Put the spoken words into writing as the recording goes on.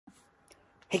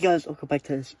Hey guys, welcome back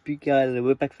to Spooky Island, and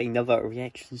we're back for another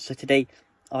reaction. So today,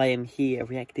 I am here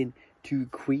reacting to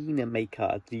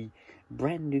Queenmaker, the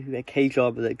brand new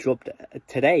K-drama that dropped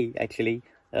today, actually.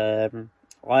 I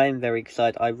am very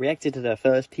excited. I reacted to the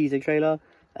first teaser trailer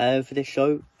for this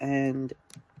show, and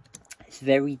it's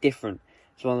very different.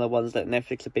 It's one of the ones that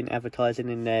Netflix have been advertising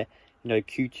in their,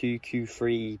 Q2,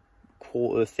 Q3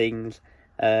 quarter things.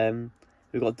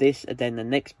 We've got this, and then the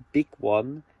next big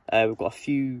one, we've got a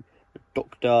few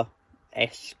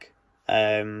Doctor-esque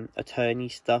attorney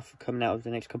stuff coming out over the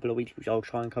next couple of weeks, which I'll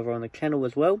try and cover on the channel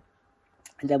as well.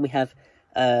 And then we have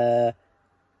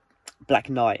Black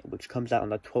Knight, which comes out on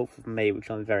the 12th of May, which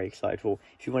I'm very excited for.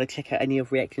 If you want to check out any of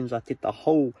the reactions, I did the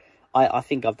whole, I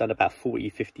think I've done about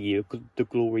 40-50 of the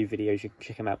Glory videos. You can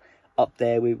check them out up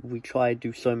there. We try and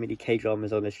do so many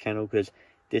K-dramas on this channel because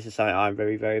this is something I'm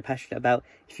very, very passionate about.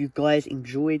 If you guys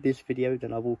enjoyed this video,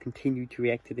 then I will continue to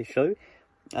react to this show.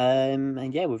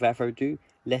 And yeah, without further ado,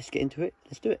 let's get into it.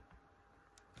 Let's do it.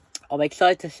 I'm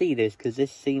excited to see this because this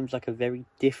seems like a very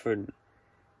different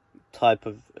type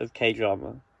of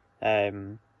K-drama.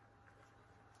 And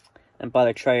by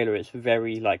the trailer, it's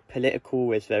very like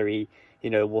political. It's very,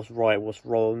 what's right, what's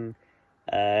wrong.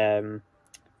 A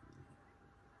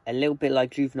little bit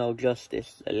like Juvenile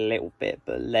Justice, a little bit,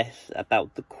 but less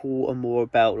about the court and more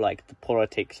about like the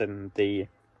politics and the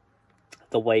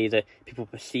way that people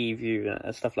perceive you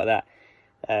and stuff like that.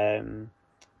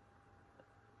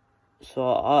 So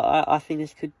I think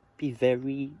this could be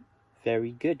very,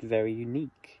 very good, very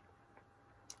unique.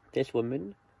 This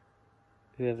woman,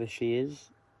 whoever she is,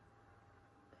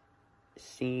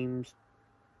 she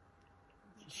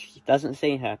doesn't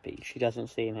seem happy. She doesn't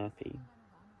seem happy.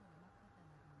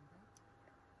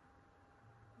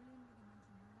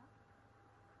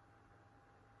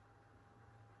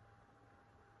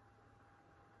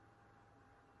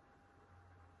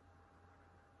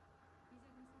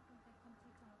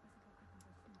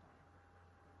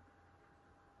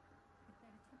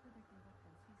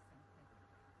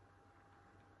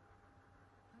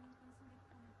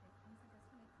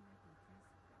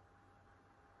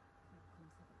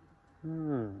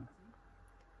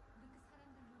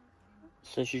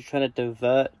 So she's trying to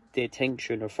divert the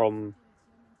attention from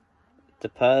the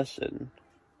person.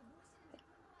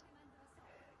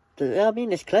 I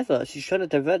mean, it's clever. She's trying to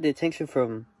divert the attention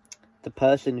from the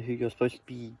person who you're supposed to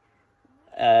be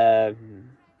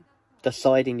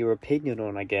deciding your opinion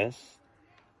on, I guess.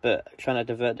 But trying to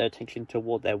divert their attention to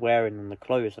what they're wearing on the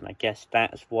clothes. And I guess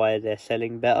that's why they're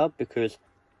selling better, because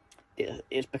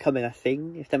it's becoming a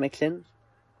thing, if that makes sense.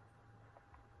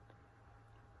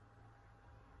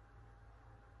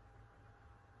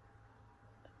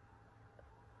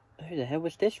 Who the hell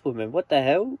was this woman? What the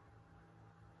hell?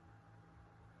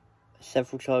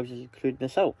 Several charges, including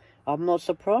assault. I'm not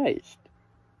surprised.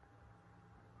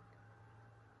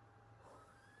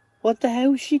 What the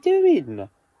hell is she doing?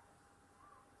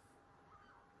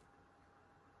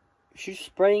 She's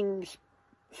spraying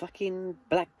fucking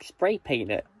black spray paint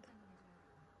it.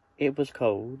 It was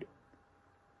cold.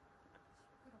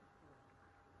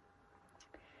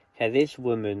 Okay, this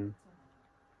woman.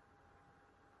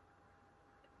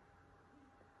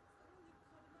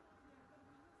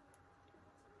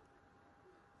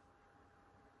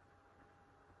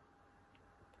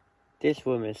 This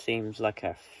woman seems like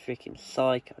a freaking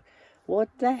psycho. What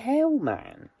the hell,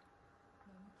 man?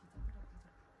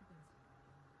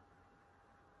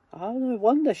 Oh, no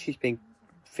wonder she's been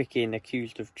freaking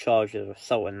accused of charges of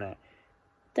assault and that.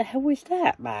 The hell is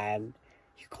that, man?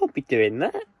 You can't be doing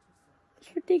that.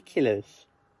 It's ridiculous.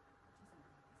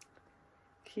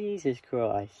 Jesus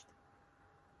Christ.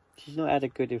 She's not had a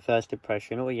good first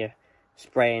impression, or you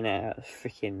spraying at a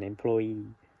freaking employee.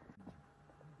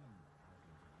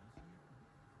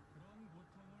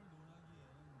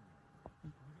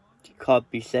 You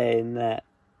can't be saying that.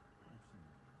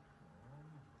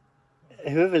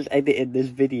 Whoever's editing this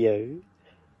video,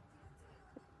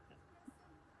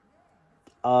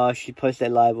 she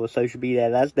posted live on social media.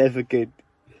 That's never good.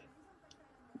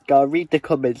 Go read the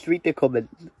comments. Read the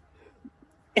comments.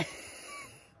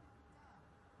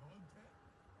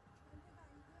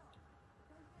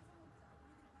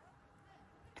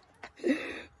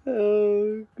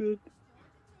 Oh, good.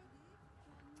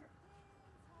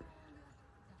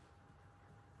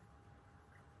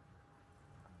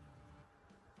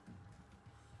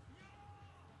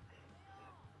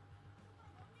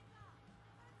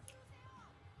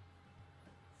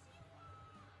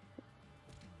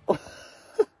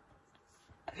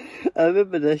 I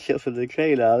remember that shot from the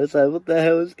trailer. I was like, what the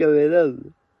hell is going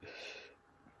on?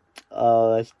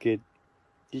 Oh, that's good.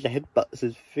 He headbutts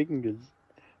his fingers.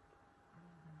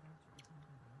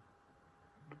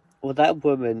 Well, that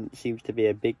woman seems to be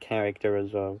a big character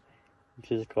as well,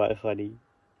 which is quite funny.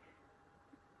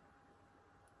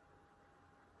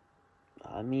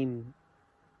 I mean,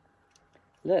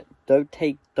 look, don't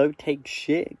take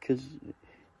shit, because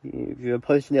if you're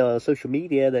posting it on social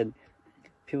media, then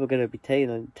people are gonna be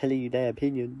telling you their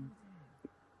opinion.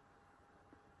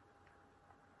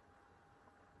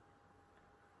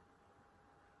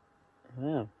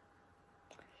 Wow.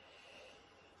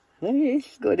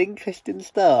 It's got an interesting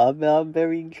start. I'm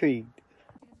very intrigued.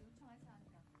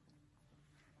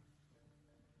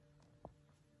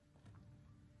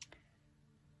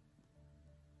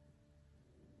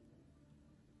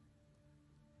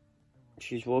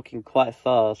 She's walking quite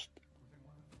fast.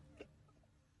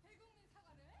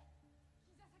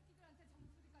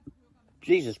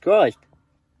 Jesus Christ.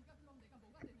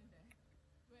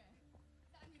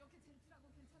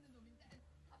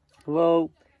 Well,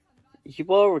 you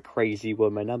are a crazy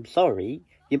woman, I'm sorry.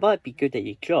 You might be good at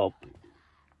your job.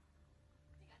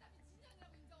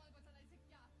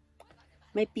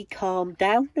 Maybe calm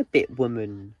down a bit,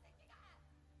 woman.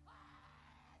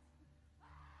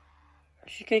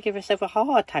 She's gonna give herself a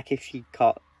heart attack if she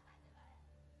can't.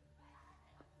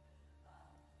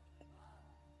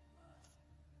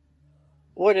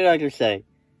 What did I just say?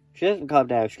 If she doesn't calm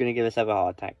down, she's gonna give herself a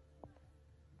heart attack.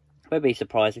 I'd be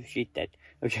surprised if she's dead.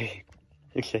 Okay.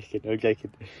 I'm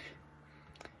joking.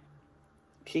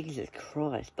 Jesus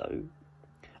Christ, though.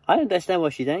 I don't understand why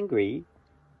she's angry.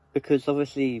 Because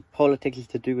obviously politics is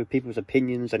to do with people's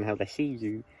opinions and how they see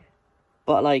you.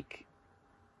 But like,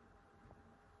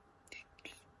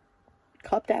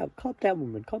 calm down,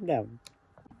 woman, calm down.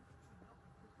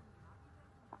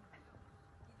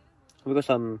 We've got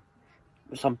some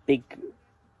big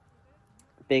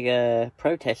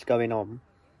protests going on.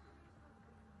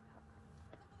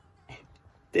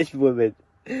 This woman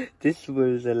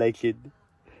was a legend.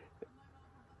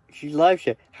 She's live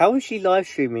streaming. How is she live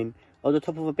streaming on the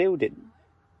top of a building?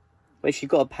 Wait, she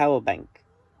got a power bank.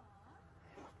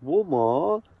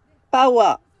 Woman,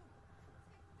 power!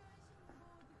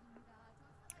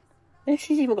 Yeah,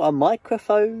 she's even got a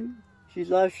microphone. She's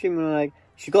live streaming like...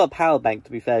 She got a power bank,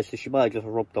 to be fair, so she might have just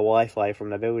robbed the Wi-Fi from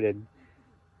the building.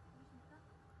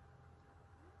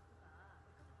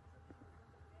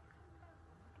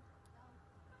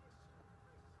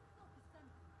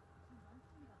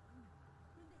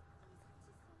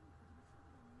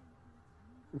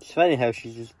 It's funny how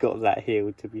she's just got that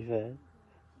heel, to be fair.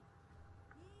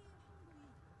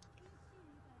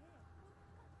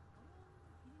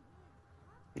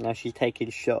 Now she's taking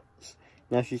shots.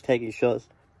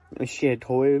 Is she a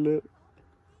toilet?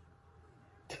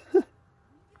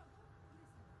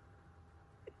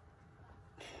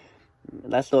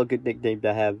 That's not a good nickname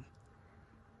to have.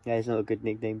 Yeah, it's not a good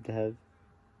nickname to have.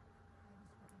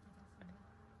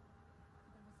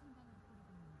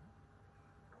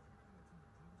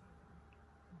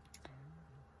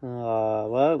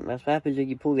 Well, that's what happens when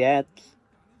you pull the ads.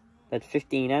 That's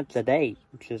 15 ads a day,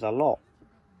 which is a lot.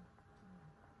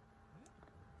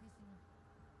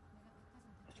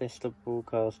 List of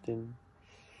broadcasting.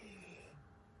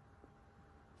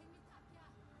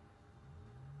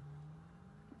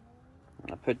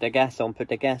 Put the gas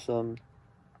on.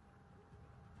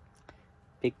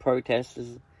 Big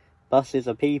protests, buses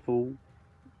of people.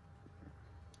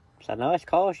 It's a nice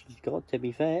car she's got, to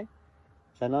be fair.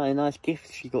 It's a nice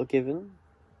gift she got given.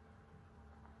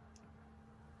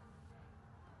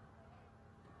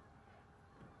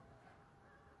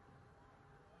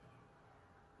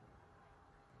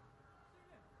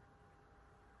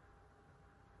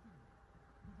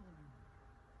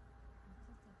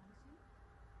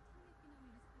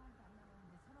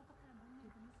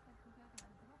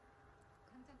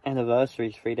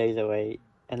 Anniversary's 3 days away,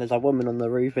 and there's a woman on the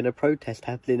roof and a protest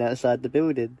happening outside the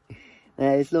building.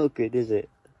 It's not good, is it?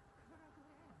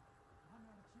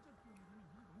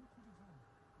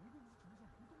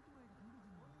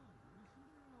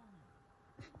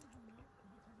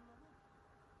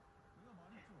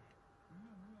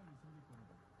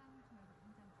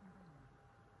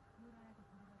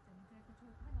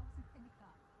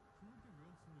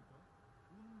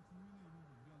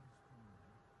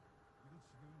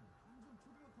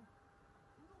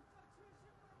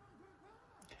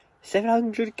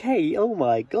 $700K? Oh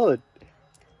my god.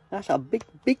 That's a big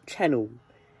channel.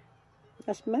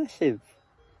 That's massive.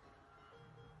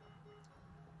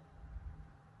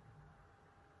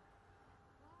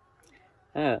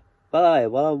 By the way,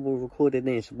 while I'm recording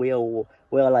this, we are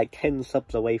like 10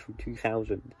 subs away from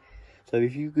 2,000. So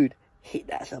if you could hit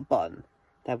that sub button,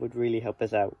 that would really help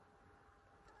us out.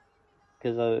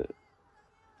 Because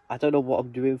I don't know what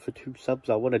I'm doing for 2 subs.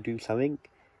 I want to do something.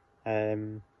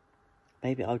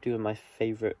 Maybe I'll do my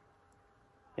favourite.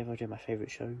 Maybe I'll do my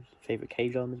favourite shows, favourite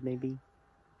K-dramas. Maybe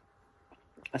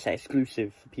I say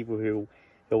exclusive for people who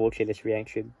are watching this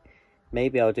reaction.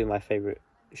 Maybe I'll do my favourite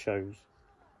shows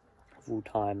of all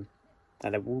time,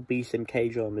 and there will be some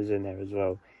K-dramas in there as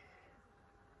well.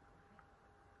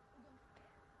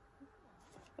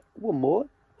 One more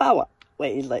power.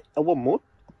 Wait, it's like one more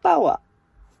power.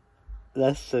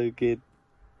 That's so good.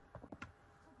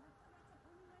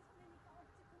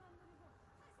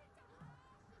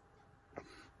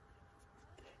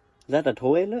 Is that a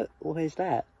toilet? What is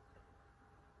that?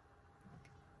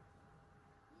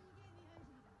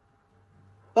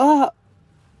 Ah!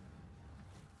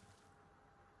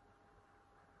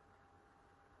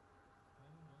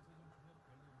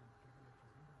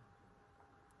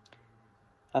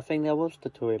 I think that was the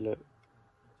toilet.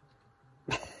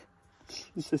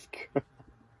 Jesus Christ.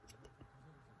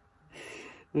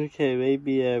 Okay,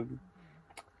 maybe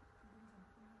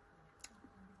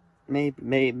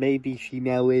she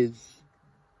now is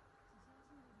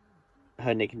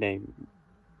her nickname.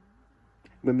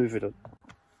 We're moving on.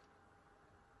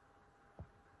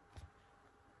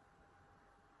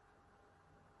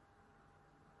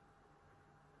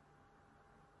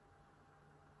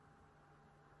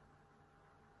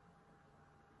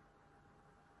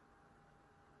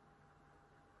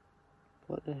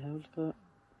 What the hell's that?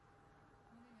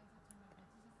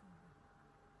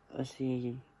 I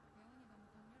see.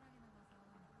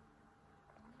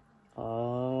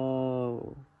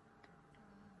 Oh.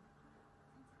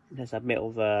 There's a bit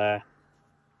of a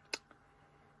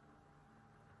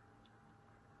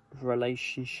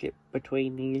relationship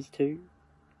between these two.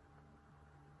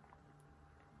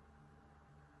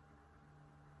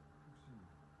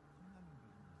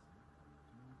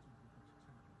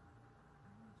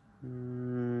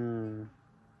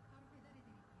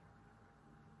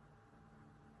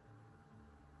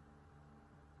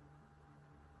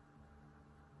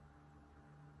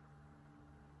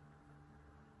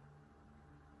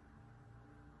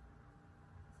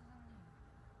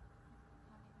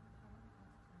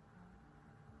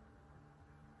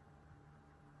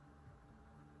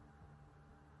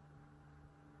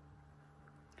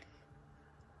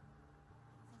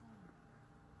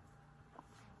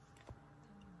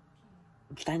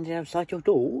 I'm standing outside your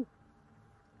door.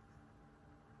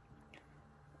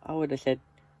 I would have said,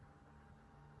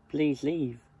 please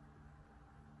leave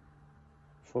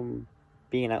from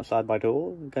being outside my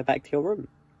door and go back to your room.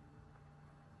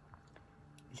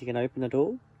 Is he going to open the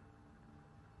door?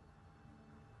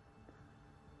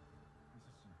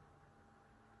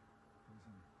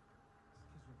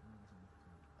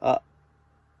 Oh.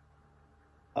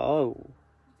 Oh.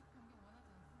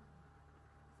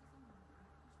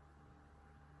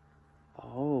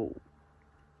 Oh.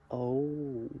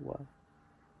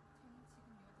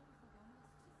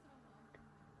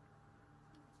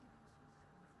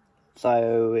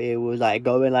 So it was like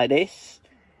going like this,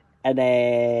 and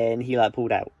then he like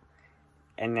pulled out,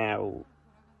 and now.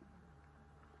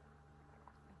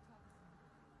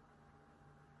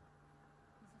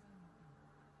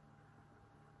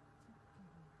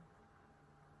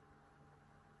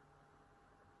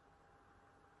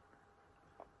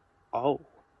 Oh.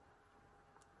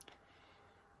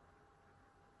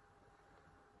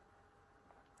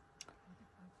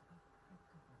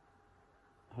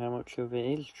 How much of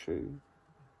it is true?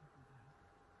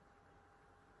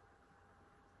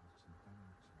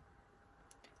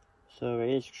 So it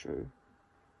is true.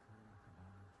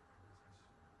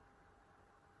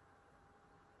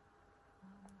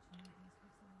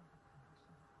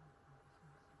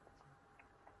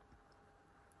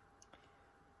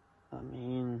 I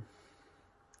mean,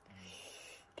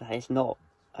 that is not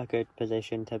a good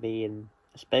position to be in,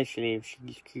 especially if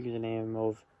she's accusing him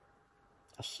of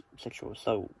a sexual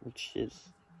assault, which is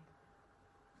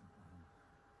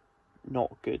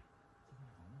not good.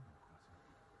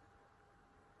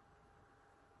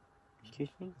 Excuse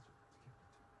me?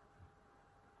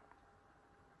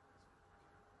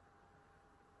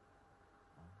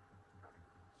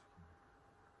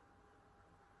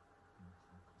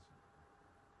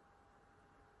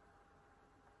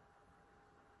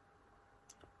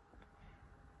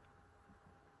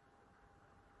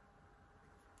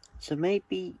 So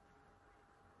maybe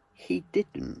he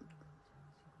didn't.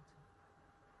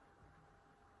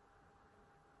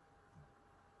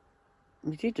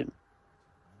 He didn't.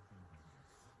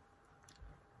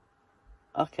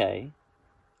 Okay.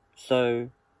 So.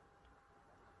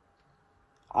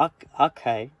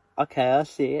 Okay, I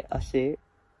see it.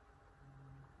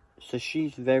 So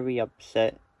she's very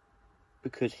upset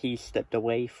because he stepped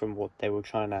away from what they were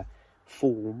trying to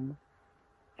form,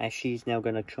 as she's now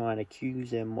going to try and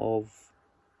accuse him of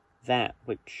that,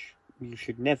 which you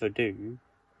should never do.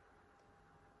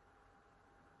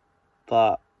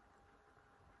 But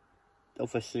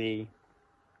obviously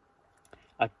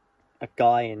a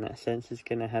guy in that sense is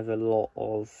going to have a lot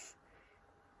of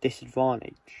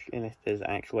disadvantage unless there's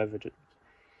actual evidence.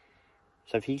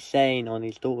 So if he's saying on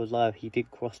his daughter's live he did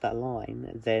cross that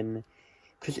line, then,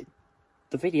 because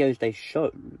the videos they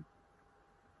show,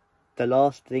 the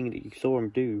last thing that you saw him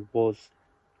do was,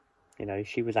 you know,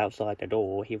 she was outside the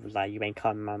door, he was like, you ain't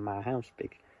coming around my house,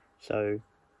 big. So,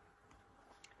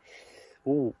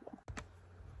 ooh.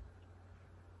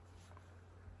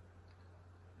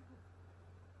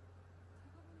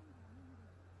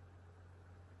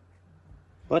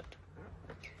 What?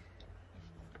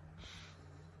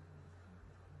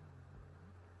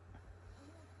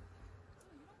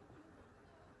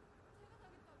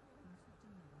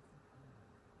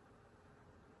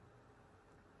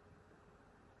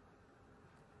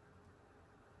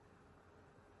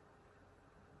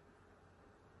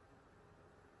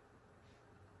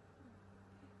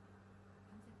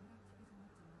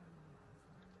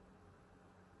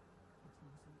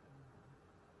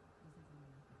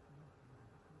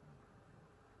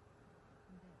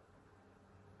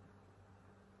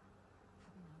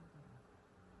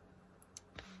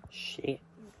 Shit.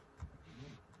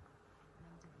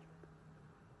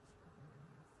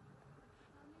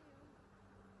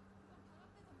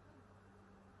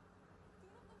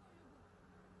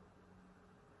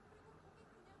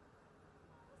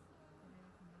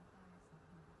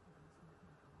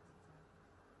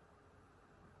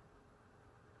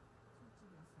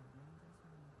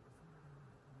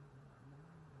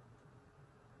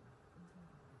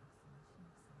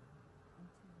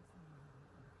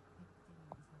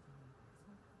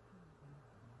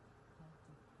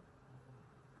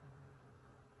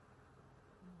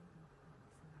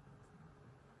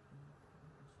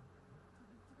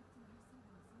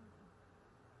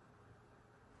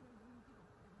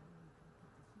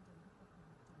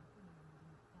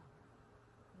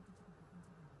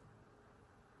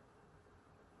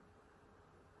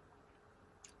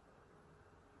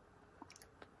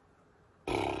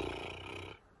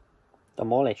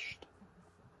 Demolished.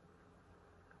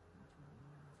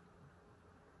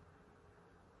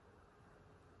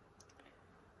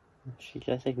 She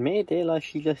just admitted it, like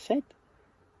she just said.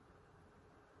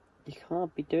 You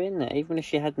can't be doing that. Even if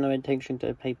she had no intention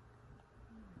to pay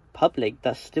public,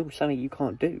 that's still something you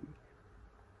can't do.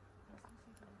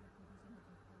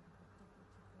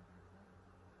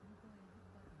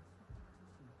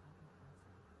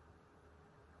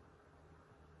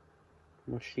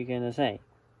 What's she gonna say?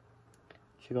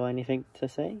 She got anything to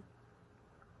say?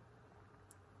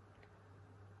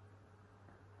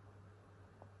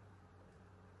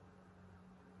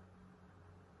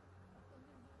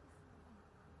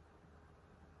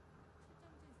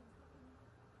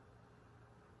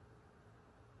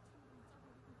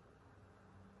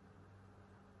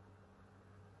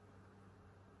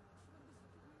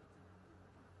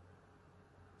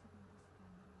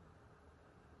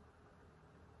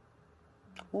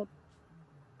 What?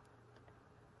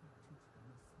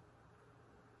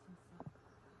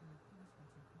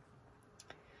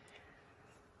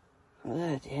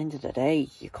 Well, at the end of the day,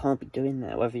 you can't be doing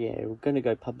that, whether you're going to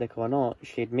go public or not.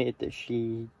 She admitted that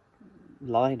she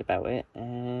lied about it,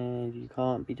 and you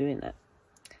can't be doing that.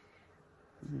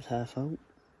 It's her fault.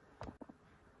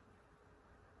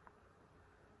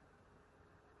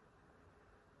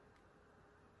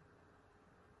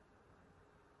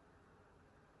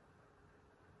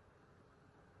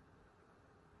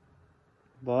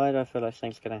 Why do I feel like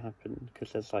something's going to happen?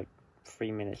 Because there's like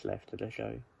 3 minutes left of the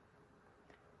show.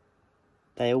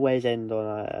 They always end on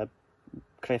a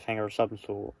cliffhanger of some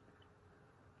sort.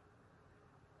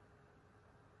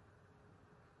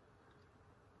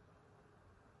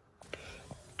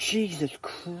 Jesus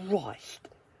Christ!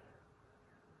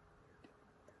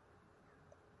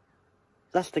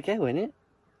 That's the girl, isn't it?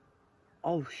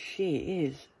 Oh shit, it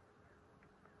is.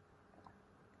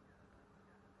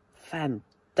 Fam,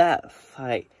 that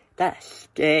fight, that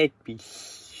scared me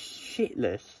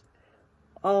shitless.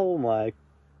 Oh my.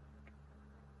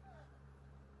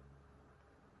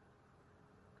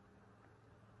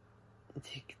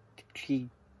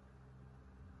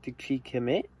 Did she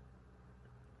commit?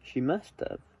 She must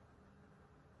have.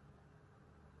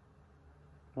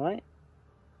 Right?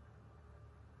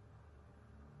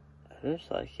 It looks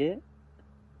like it.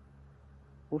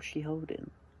 What's she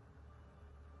holding?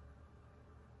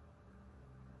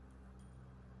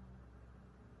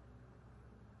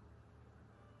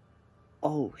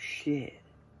 Oh shit.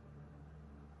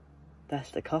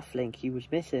 That's the cufflink he was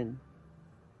missing.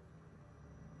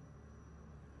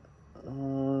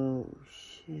 Oh,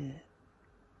 shit.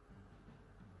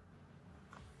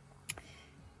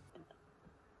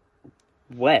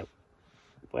 Well.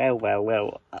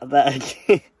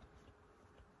 That,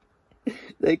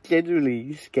 that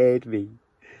genuinely scared me.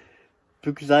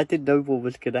 Because I didn't know what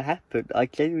was going to happen. I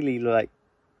genuinely, like...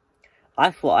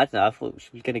 I thought she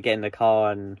was going to get in the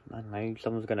car and, I don't know,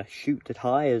 someone was going to shoot the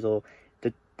tyres, or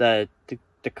the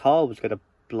car was going to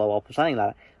blow up or something like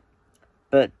that.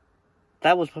 But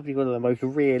that was probably one of the most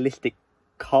realistic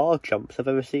car jumps I've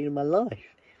ever seen in my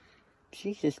life.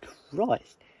 Jesus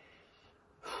Christ.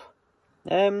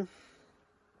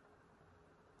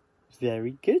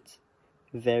 Very good.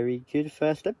 Very good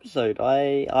first episode.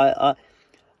 I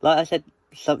like I said,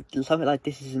 something like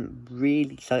this isn't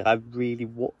really something I really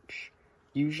watch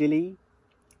usually.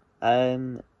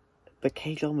 But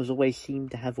K-dramas always seem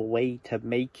to have a way to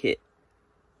make it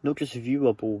not just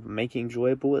viewable, but make it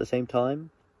enjoyable at the same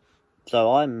time.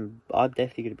 So I'm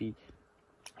definitely going to be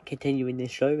continuing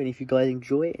this show, and if you guys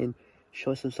enjoy it and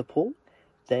show some support,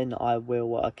 then I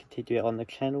will continue it on the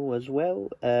channel as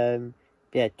well.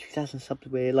 Yeah, 2,000 subs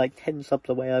away, like 10 subs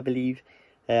away, I believe.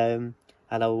 And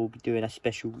I will be doing a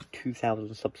special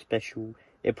 2,000 sub special.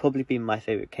 It'll probably be my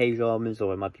favourite K-dramas,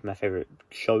 or it might be my favourite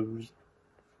shows,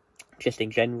 just in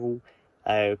general.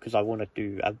 Because I want to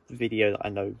do a video that I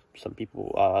know some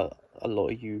people, a lot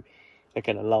of you are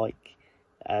going to like,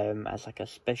 as like a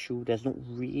special. There's not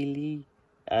really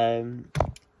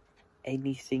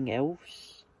anything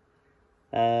else.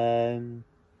 I'm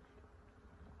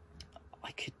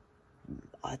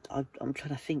trying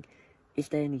to think, is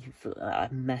there any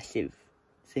massive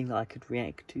thing that I could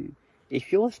react to?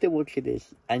 If you're still watching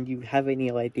this and you have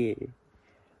any idea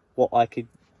what I could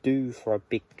do for a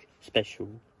big special,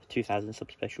 2,000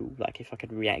 sub special, like if I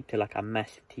could react to like a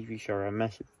massive TV show or a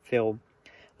massive film,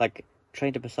 like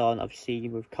Train to Busan I've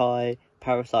seen with Kai,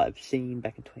 Parasite I've seen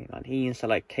back in 2019, so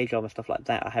like K-drama stuff like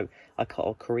that I can't,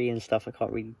 or Korean stuff I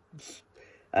can't really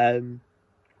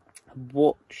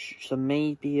watch, so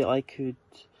maybe I could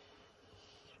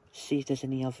see if there's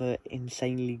any other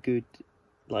insanely good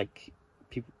like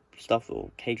people stuff,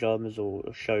 or K-dramas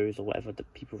or shows or whatever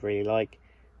that people really like.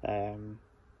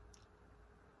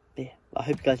 Yeah, I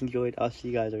hope you guys enjoyed. I'll see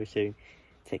you guys very soon.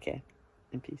 Take care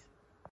and peace.